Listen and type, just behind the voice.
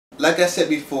like I said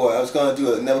before, I was going to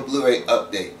do another Blu-ray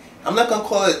update. I'm not going to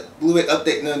call it Blu-ray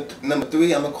update number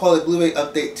 3. I'm going to call it Blu-ray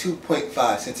update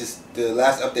 2.5 since the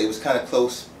last update was kind of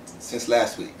close since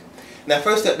last week. Now,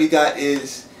 first up we got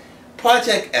is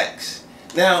Project X.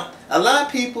 Now, a lot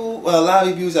of people, well, a lot of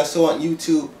reviews I saw on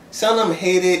YouTube, some of them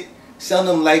hated, some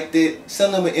of them liked it, some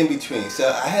of them were in between. So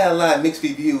I had a lot of mixed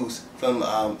reviews from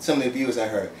some of the reviews I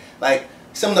heard. Like,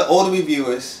 some of the older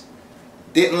reviewers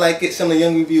didn't like it, some of the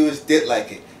young reviewers did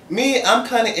like it. Me, I'm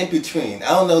kind of in between. I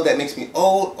don't know if that makes me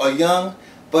old or young,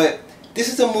 but this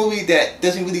is a movie that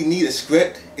doesn't really need a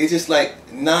script. It's just like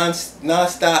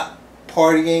non-stop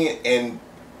partying and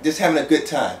just having a good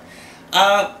time.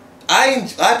 I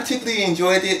particularly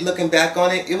enjoyed it. Looking back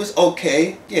on it, it was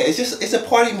okay. Yeah, it's a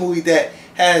party movie that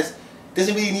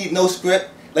doesn't really need no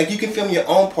script. Like, you can film your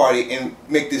own party and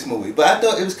make this movie. But I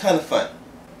thought it was kind of fun.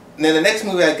 Now the next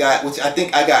movie I got, which I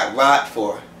think I got robbed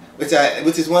for,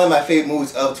 which is one of my favorite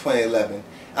movies of 2011.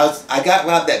 I got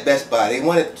robbed at Best Buy. They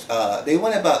wanted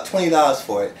about $20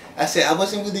 for it. I said I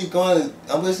wasn't really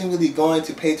going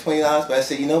to pay $20, but I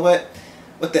said, you know what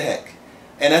the heck,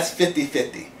 and that's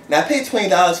 50-50. Now I paid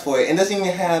 $20 for it and doesn't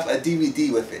even have a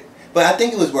DVD with it, but I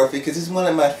think it was worth it because it's one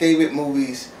of my favorite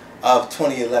movies of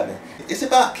 2011. It's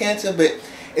about cancer, but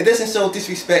it doesn't show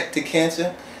disrespect to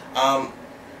cancer.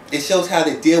 It shows how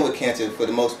to deal with cancer for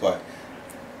the most part.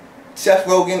 Seth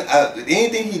Rogen,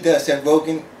 anything he does,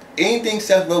 anything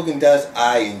Seth Rogen does,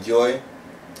 I enjoy.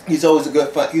 He's always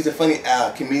he's a funny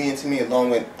comedian to me, along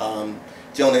with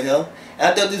Jonah Hill. And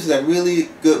I thought this was a really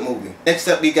good movie. Next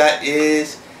up we got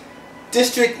is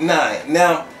District 9.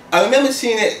 Now, I remember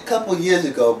seeing it a couple years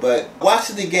ago, but I watched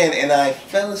it again and I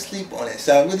fell asleep on it.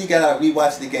 So I really gotta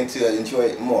rewatch it again to enjoy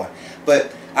it more.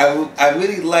 But I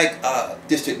really like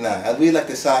District 9. I really like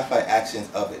the sci-fi actions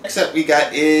of it. Next up we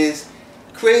got is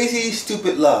Crazy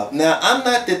Stupid Love. Now, I'm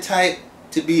not the type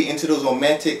to be into those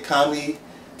romantic comedy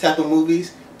type of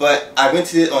movies, but I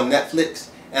rented it on Netflix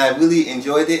and I really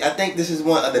enjoyed it. I think this is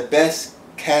one of the best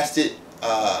casted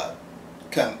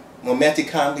romantic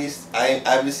comedies I've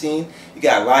ever seen. You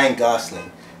got Ryan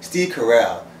Gosling, Steve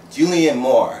Carell, Julianne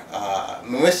Moore,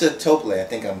 Marissa Tomei, I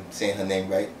think I'm saying her name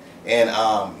right, and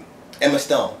Emma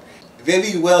Stone.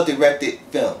 Very well directed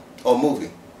film or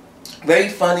movie. Very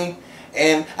funny,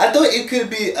 and I thought it could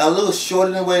be a little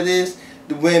shorter than what it is.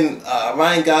 When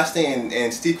Ryan Gosling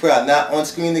and Steve Carell are not on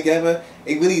screen together,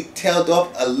 it really tailed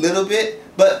off a little bit,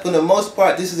 but for the most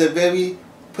part this is a very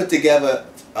put together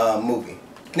movie.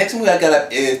 Next movie I got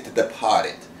up is The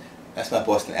Departed. That's my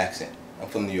Boston accent. I'm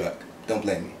from New York. Don't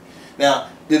blame me. Now,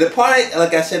 The Departed,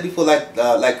 like I said before,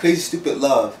 like Crazy Stupid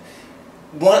Love,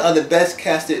 one of the best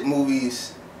casted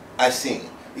movies I've seen.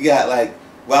 You got like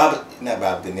not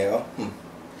Robert De Niro.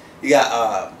 You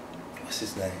got what's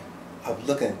his name? I'm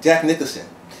looking. Jack Nicholson,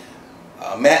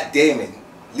 Matt Damon,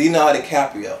 Leonardo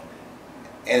DiCaprio,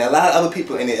 and a lot of other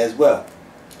people in it as well.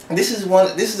 This is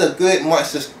a good Martin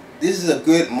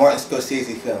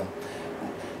Scorsese film.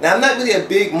 Now, I'm not really a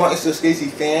big Martin Scorsese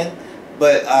fan,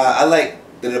 but I like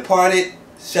The Departed,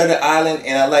 Shutter Island,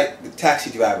 and I like The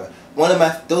Taxi Driver.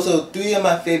 Those are 3 of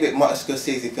my favorite Martin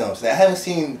Scorsese films. Now, I haven't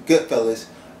seen Goodfellas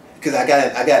because I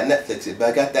got Netflix, but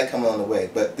I got that coming on the way.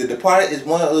 But The Departed is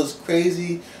one of those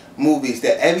crazy movies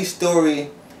that every story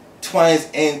twines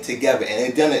in together,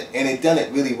 and they done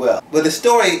it really well. But the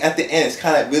story at the end is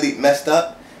kind of really messed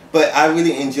up, but I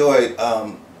really enjoyed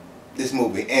this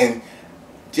movie, and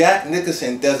Jack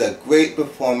Nicholson does a great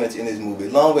performance in this movie,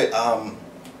 along with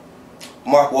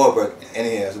Mark Wahlberg in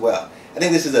here as well. I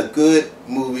think this is a good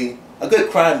movie, a good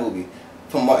crime movie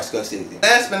from Martin Scorsese.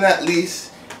 Last but not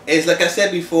least is, like I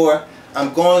said before,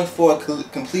 I'm going for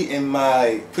completing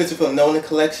my Christopher Nolan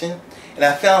collection, and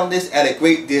I found this at a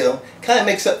great deal. Kind of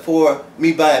makes up for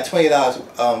me buying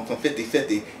 $20 from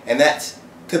 50-50, and that's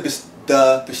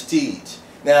The Prestige.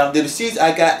 Now, The Prestige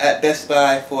I got at Best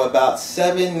Buy for about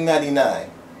 $7.99.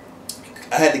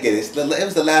 I had to get it. It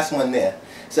was the last one there.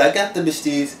 So I got The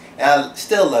Prestige, and I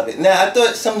still love it. Now, I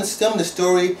thought some of the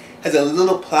story has a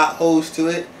little plot holes to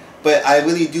it, but I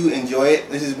really do enjoy it.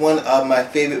 This is one of my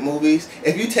favorite movies.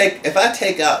 If I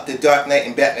take out The Dark Knight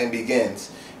and Batman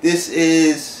Begins, this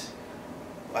is,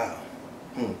 wow,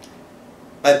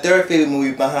 my third favorite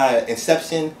movie behind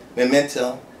Inception,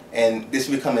 Memento, and this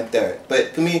will be coming third.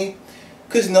 But for me,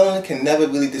 Chris Nolan can never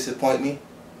really disappoint me.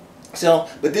 So,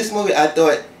 but this movie, I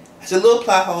thought, it's a little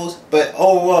plot holes, but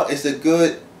overall it's a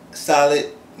good,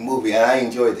 solid movie, and I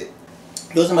enjoyed it.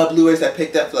 Those are my Blu-rays I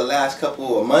picked up for the last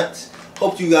couple of months.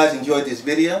 Hope you guys enjoyed this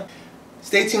video.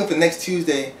 Stay tuned for next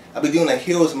Tuesday. I'll be doing a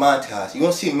Heroes montage. You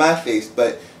won't see my face,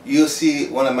 but you'll see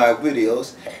one of my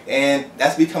videos, and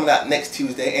that's be coming out next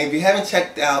Tuesday. And if you haven't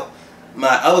checked out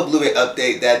my other Blu-ray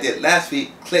update that I did last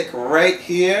week, click right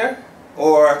here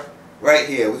or right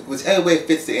here, whichever way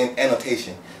fits the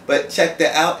annotation. But check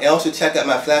that out, and also check out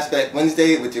my Flashback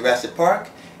Wednesday with Jurassic Park.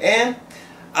 And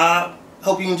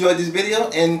hope you enjoyed this video,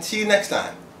 and see you next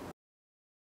time.